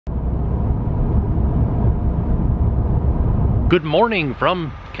Good morning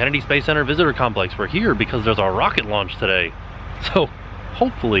from Kennedy Space Center Visitor Complex. We're here because there's a rocket launch today. So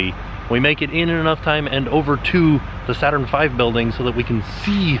hopefully we make it in enough time and over to the Saturn V building so that we can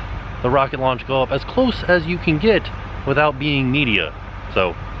see the rocket launch go up as close as you can get without being media.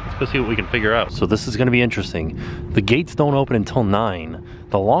 So let's go see what we can figure out. So this is going to be interesting. The gates don't open until 9.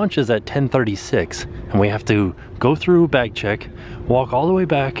 The launch is at 10:36 and we have to go through bag check, walk all the way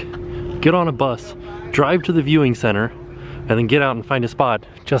back, get on a bus, drive to the viewing center, and then get out and find a spot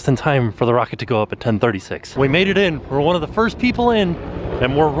just in time for the rocket to go up at 10:36. We made it in. We're one of the first people in,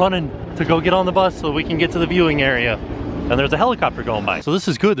 and we're running to go get on the bus so we can get to the viewing area. And there's a helicopter going by. So this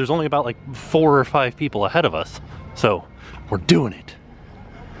is good. There's only about like 4 or 5 people ahead of us. So we're doing it.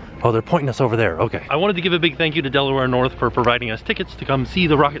 Oh, they're pointing us over there. Okay. I wanted to give a big thank you to Delaware North for providing us tickets to come see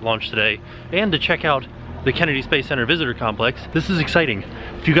the rocket launch today and to check out the Kennedy Space Center Visitor Complex. This is exciting.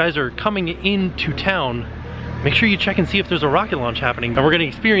 If you guys are coming into town, make sure you check and see if there's a rocket launch happening, and we're gonna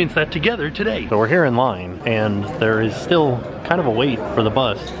experience that together today. So we're here in line, and there is still kind of a wait for the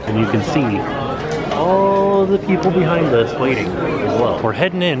bus, and you can see all the people behind us waiting as well. We're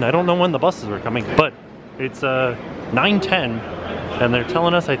heading in. I don't know when the buses are coming, but it's 9:10, and they're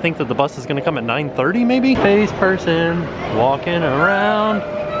telling us, I think, that the bus is gonna come at 9:30 maybe? Space person walking around,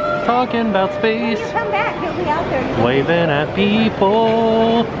 talking about space, Come back, he'll be out there. waving at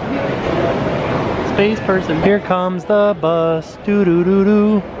people. Space person. Here comes the bus,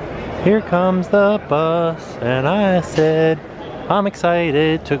 doo-doo-doo-doo. Here comes the bus, and I said, I'm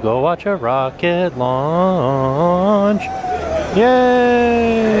excited to go watch a rocket launch.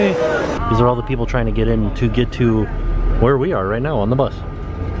 Yay! These are all the people trying to get in to get to where we are right now on the bus.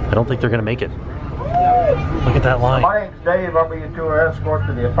 I don't think they're gonna make it. Look at that line. My name's Dave. I'll be your tour escort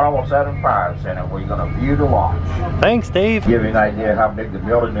to the Apollo Saturn V Center. We're going to view the launch. Thanks, Dave. Give you an idea how big the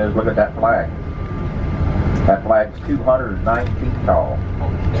building is. Look at that flag. That flag's 209 feet tall,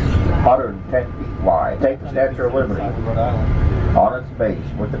 110 feet wide. Take the Statue of Liberty on its base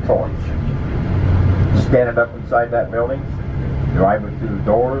with the torch. Stand it up inside that building, drive it through the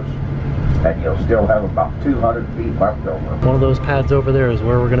doors, and you'll still have about 200 feet left over. One of those pads over there is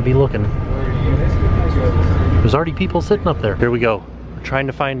where we're gonna be looking. There's already people sitting up there. Here we go. We're trying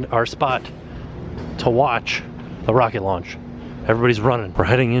to find our spot to watch the rocket launch. Everybody's running. We're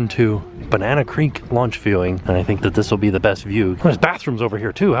heading into Banana Creek launch viewing, and I think that this will be the best view. There's bathrooms over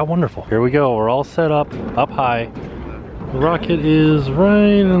here too. How wonderful. Here we go. We're all set up high. The rocket is right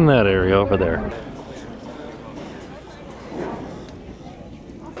in that area over there.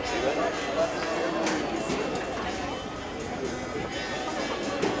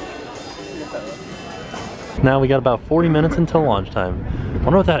 Now we got about 40 minutes until launch time. I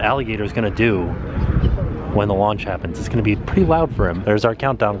wonder what that alligator is gonna do when the launch happens. It's gonna be pretty loud for him. There's our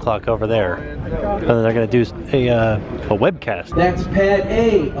countdown clock over there. And then they're gonna do a webcast. That's pad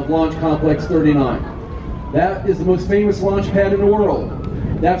A of Launch Complex 39. That is the most famous launch pad in the world.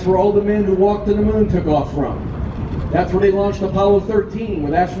 That's where all the men who walked to the moon took off from. That's where they launched Apollo 13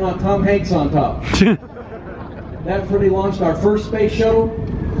 with astronaut Tom Hanks on top. That's where they launched our first space shuttle,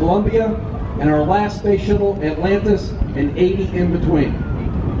 Columbia, and our last space shuttle, Atlantis, and 80 in between.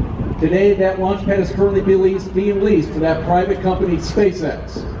 Today, that launch pad is currently being leased to that private company,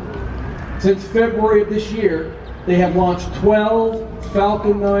 SpaceX. Since February of this year, they have launched 12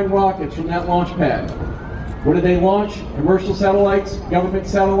 Falcon 9 rockets from that launch pad. What did they launch? Commercial satellites, government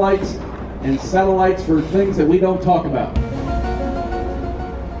satellites, and satellites for things that we don't talk about.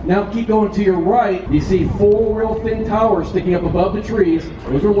 Now keep going to your right, you see 4 real thin towers sticking up above the trees.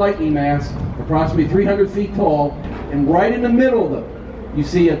 Those are lightning masts, approximately 300 feet tall, and right in the middle of them, you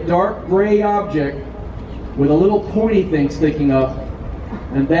see a dark gray object with a little pointy thing sticking up,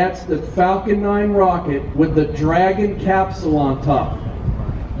 and that's the Falcon 9 rocket with the Dragon capsule on top.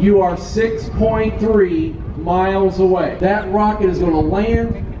 You are 6.3 miles away. That rocket is going to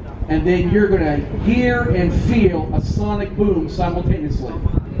land, and then you're going to hear and feel a sonic boom simultaneously.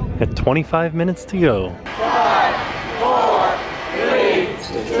 At 25 minutes to go. 5, 4, 3,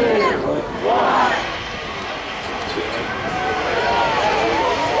 2, 1.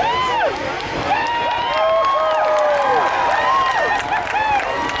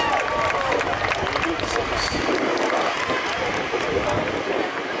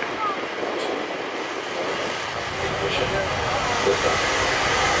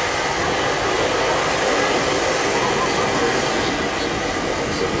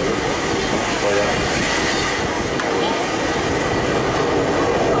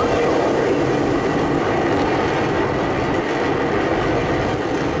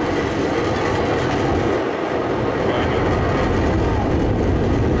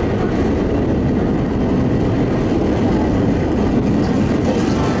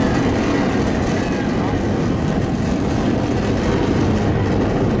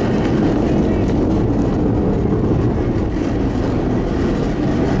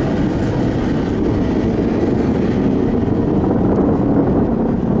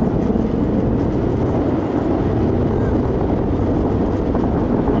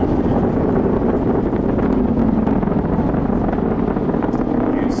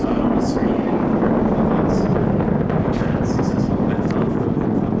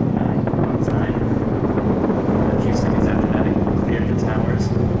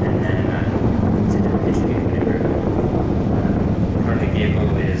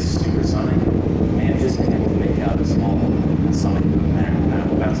 is supersonic. And just been able to make out a small sonic boom there,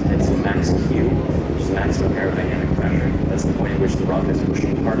 about to hit some max Q, which is maximum aerodynamic pressure. That's the point at which the rocket is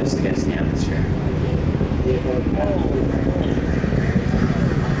pushing hardest against the atmosphere.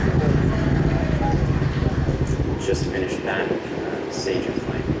 Just finished that stage of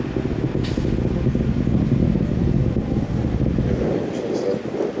flight.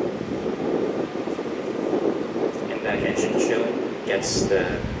 And that engine chill gets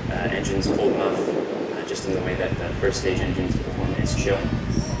the engines cold enough, just in the way that the first stage engines perform its chill.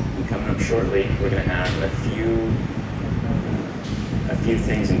 And coming up shortly, we're going to have a few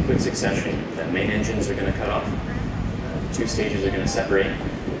things in quick succession. The main engines are going to cut off. Two stages are going to separate.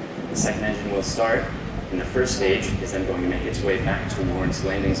 The second engine will start, and the first stage is then going to make its way back towards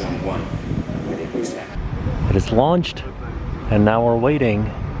landing zone 1 with a boost back. It is launched, and now we're waiting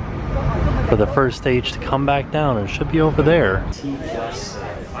for the first stage to come back down. It should be over there. T plus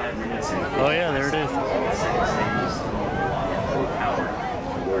 5 minutes and Oh yeah, there it is. full power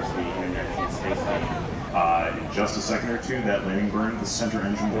towards the International Space Station. In just a second or two, that landing burn, the center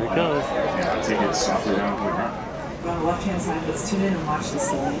engine will There it goes. and take it softly down to the ground. On the left-hand side, let's tune in and watch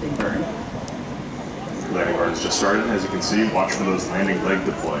this landing burn. Landing burn's just started. As you can see, watch for those landing leg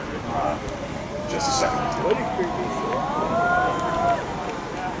deploy. Just a second or two.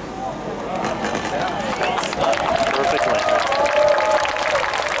 Perfect landing.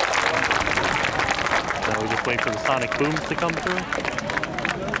 Now we just wait for the sonic booms to come through.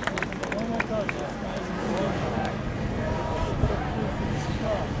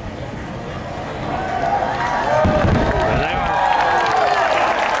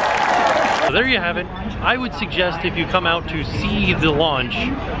 So there you have it. I would suggest if you come out to see the launch,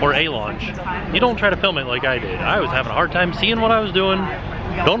 or a launch, you don't try to film it like I did. I was having a hard time seeing what I was doing.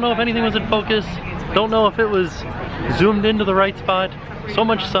 Don't know if anything was in focus. Don't know if it was zoomed into the right spot. So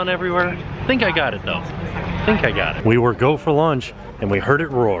much sun everywhere. Think I got it though. Think I got it. We were go for launch and we heard it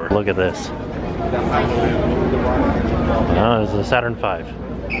roar. Look at this. This is a Saturn V.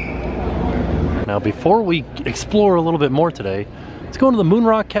 Now before we explore a little bit more today, let's go into the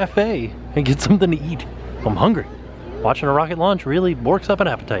Moonrock Cafe and get something to eat. I'm hungry. Watching a rocket launch really works up an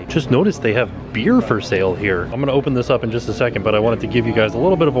appetite. Just noticed they have beer for sale here. I'm gonna open this up in just a second, but I wanted to give you guys a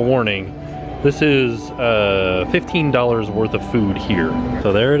little bit of a warning. This is $15 worth of food here.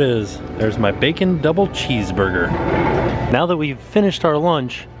 So there it is. There's my bacon double cheeseburger. Now that we've finished our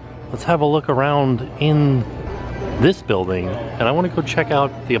lunch, let's have a look around in this building, and I want to go check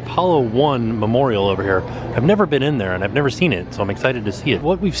out the Apollo 1 memorial over here. I've never been in there and I've never seen it, so I'm excited to see it.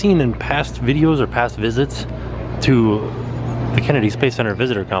 What we've seen in past videos or past visits to the Kennedy Space Center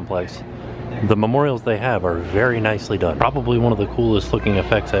Visitor Complex, the memorials they have are very nicely done. Probably one of the coolest looking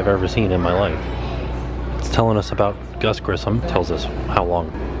effects I've ever seen in my life. It's telling us about Gus Grissom, tells us how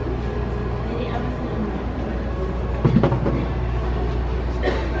long.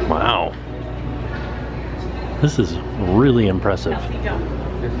 Wow. This is really impressive.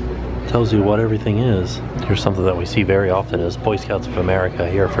 Tells you what everything is. Here's something that we see very often as Boy Scouts of America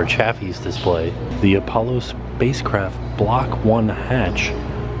here for Chaffee's display. The Apollo Spacecraft Block 1 hatch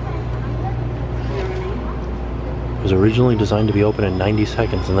was originally designed to be open in 90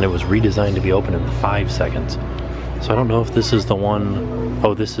 seconds and then it was redesigned to be open in 5 seconds. So I don't know if this is the one,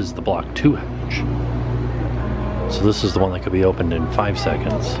 oh, this is the Block 2 hatch. So this is the one that could be opened in 5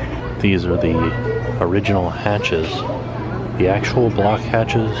 seconds. These are the original hatches, the actual block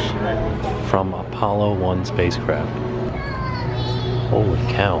hatches from Apollo 1 spacecraft. Holy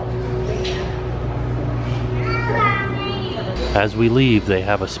cow. As we leave, they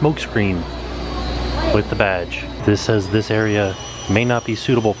have a smoke screen with the badge. This says this area may not be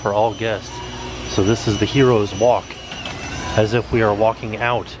suitable for all guests. So this is the hero's walk, as if we are walking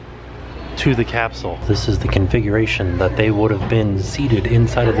out to the capsule. This is the configuration that they would have been seated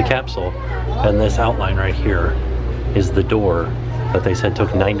inside of the capsule. And this outline right here is the door that they said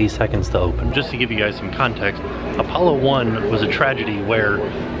took 90 seconds to open. Just to give you guys some context, Apollo 1 was a tragedy where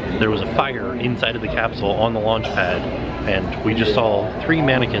there was a fire inside of the capsule on the launch pad, and we just saw 3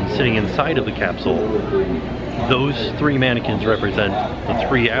 mannequins sitting inside of the capsule. Those 3 mannequins represent the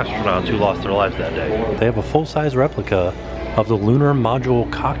 3 astronauts who lost their lives that day. They have a full-size replica of the lunar module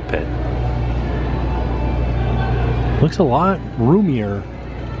cockpit. Looks a lot roomier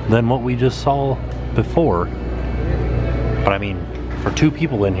than what we just saw before. But I mean, for 2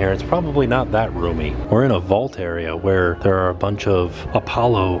 people in here, it's probably not that roomy. We're in a vault area where there are a bunch of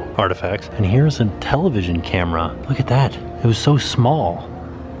Apollo artifacts. And here's a television camera. Look at that. It was so small.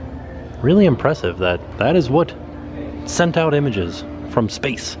 Really impressive that that is what sent out images from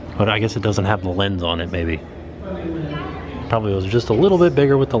space. But I guess it doesn't have the lens on it, maybe. Probably was just a little bit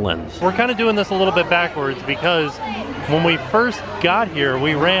bigger with the lens. We're kind of doing this a little bit backwards because when we first got here,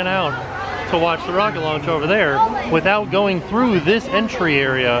 we ran out to watch the rocket launch over there without going through this entry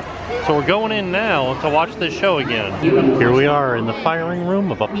area. So we're going in now to watch this show again. Here we are in the firing room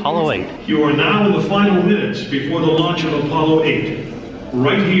of Apollo 8. You are now in the final minutes before the launch of Apollo 8.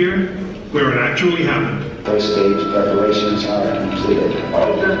 Right here, where it actually happened. First stage preparations are completed.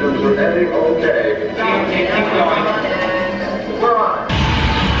 All systems are heading okay. Keep going. We're on.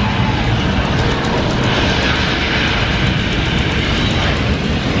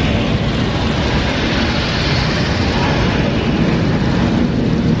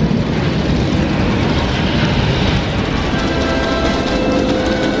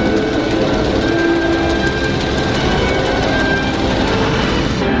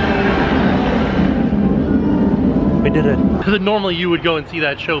 Did it. Because normally you would go and see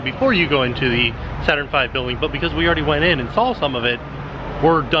that show before you go into the Saturn V building, but because we already went in and saw some of it,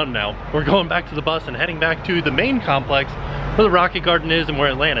 we're done now. We're going back to the bus and heading back to the main complex where the rocket garden is and where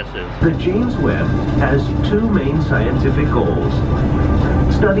Atlantis is. The James Webb has two main scientific goals: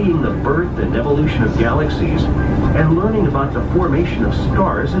 studying the birth and evolution of galaxies and learning about the formation of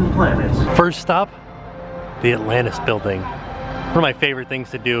stars and planets. First stop, the Atlantis building. One of my favorite things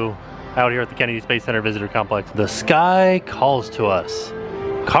to do out here at the Kennedy Space Center Visitor Complex. The sky calls to us.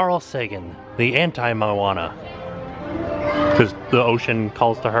 Carl Sagan, the anti-Moana. Because the ocean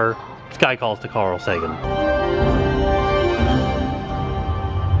calls to her, sky calls to Carl Sagan.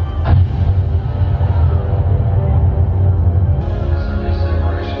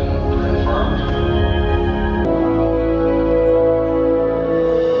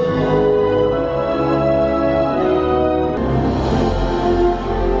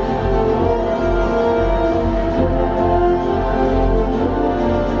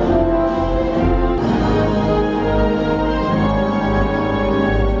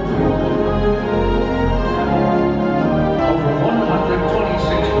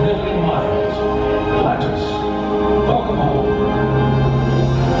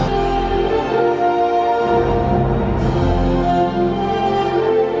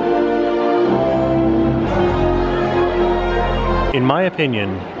 In my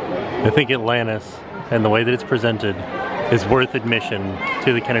opinion, I think Atlantis and the way that it's presented is worth admission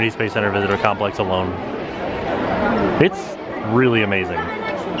to the Kennedy Space Center Visitor Complex alone. It's really amazing.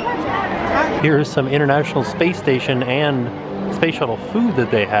 Here is some International Space Station and Space Shuttle food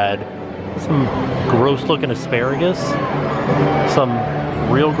that they had. Some gross looking asparagus, some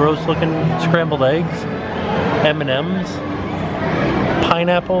real gross looking scrambled eggs, M&Ms,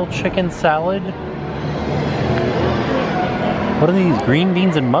 pineapple chicken salad. What are these? Green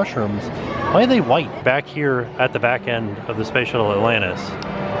beans and mushrooms. Why are they white? Back here at the back end of the Space Shuttle Atlantis,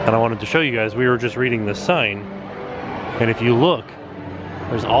 and I wanted to show you guys, we were just reading this sign, and if you look,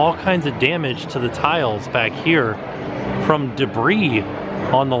 there's all kinds of damage to the tiles back here from debris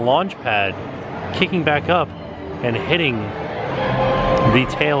on the launch pad kicking back up and hitting the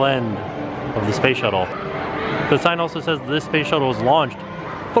tail end of the space shuttle. The sign also says this space shuttle was launched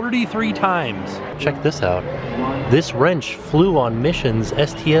 33 times. Check this out. This wrench flew on missions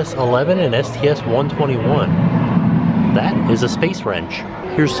STS-11 and STS-121. That is a space wrench.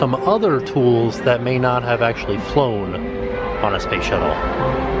 Here's some other tools that may not have actually flown on a space shuttle,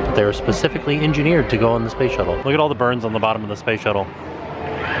 but they were specifically engineered to go on the space shuttle. Look at all the burns on the bottom of the space shuttle.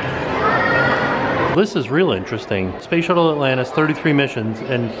 This is real interesting. Space Shuttle Atlantis, 33 missions,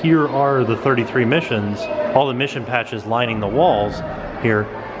 and here are the 33 missions. All the mission patches lining the walls here,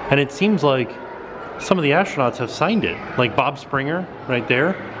 and it seems like some of the astronauts have signed it. Like Bob Springer, right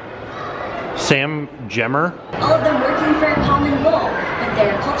there. Sam Gemmer. All of them working for a common goal, with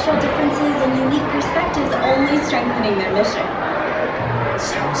their cultural differences and unique perspectives only strengthening their mission.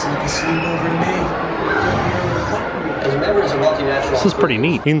 Sounds like a sleepover to me. As members of multinational... This is pretty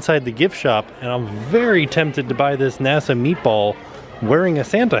neat. Inside the gift shop, and I'm very tempted to buy this NASA meatball wearing a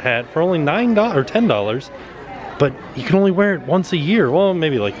Santa hat for only $9 or $10. But you can only wear it once a year. Well,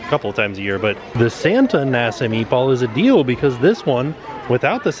 maybe like a couple of times a year, but the Santa NASA meatball is a deal because this one,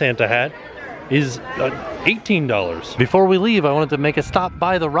 without the Santa hat, is $18. Before we leave, I wanted to make a stop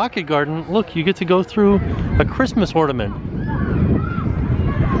by the Rocket Garden. Look, you get to go through a Christmas ornament.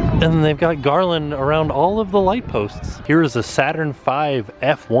 And they've got garland around all of the light posts. Here is a Saturn V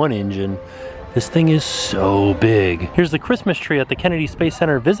F1 engine. This thing is so big. Here's the Christmas tree at the Kennedy Space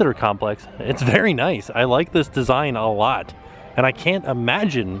Center Visitor Complex. It's very nice. I like this design a lot. And I can't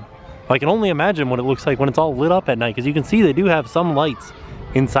imagine, I can only imagine what it looks like when it's all lit up at night, because you can see they do have some lights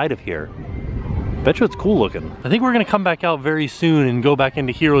inside of here. Bet you it's cool looking. I think we're gonna come back out very soon and go back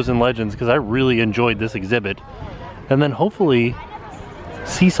into Heroes and Legends because I really enjoyed this exhibit. and then hopefully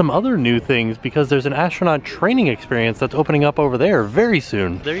see some other new things, because there's an astronaut training experience that's opening up over there very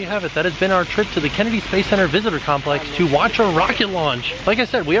soon. There you have it. That has been our trip to the Kennedy Space Center Visitor Complex to watch a rocket launch. Like I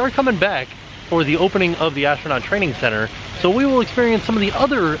said, we are coming back for the opening of the Astronaut Training Center, so we will experience some of the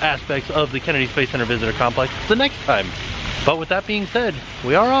other aspects of the Kennedy Space Center Visitor Complex the next time. But with that being said,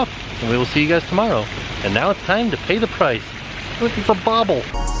 we are off, and we will see you guys tomorrow. And now it's time to pay the price. Look, it's a bauble.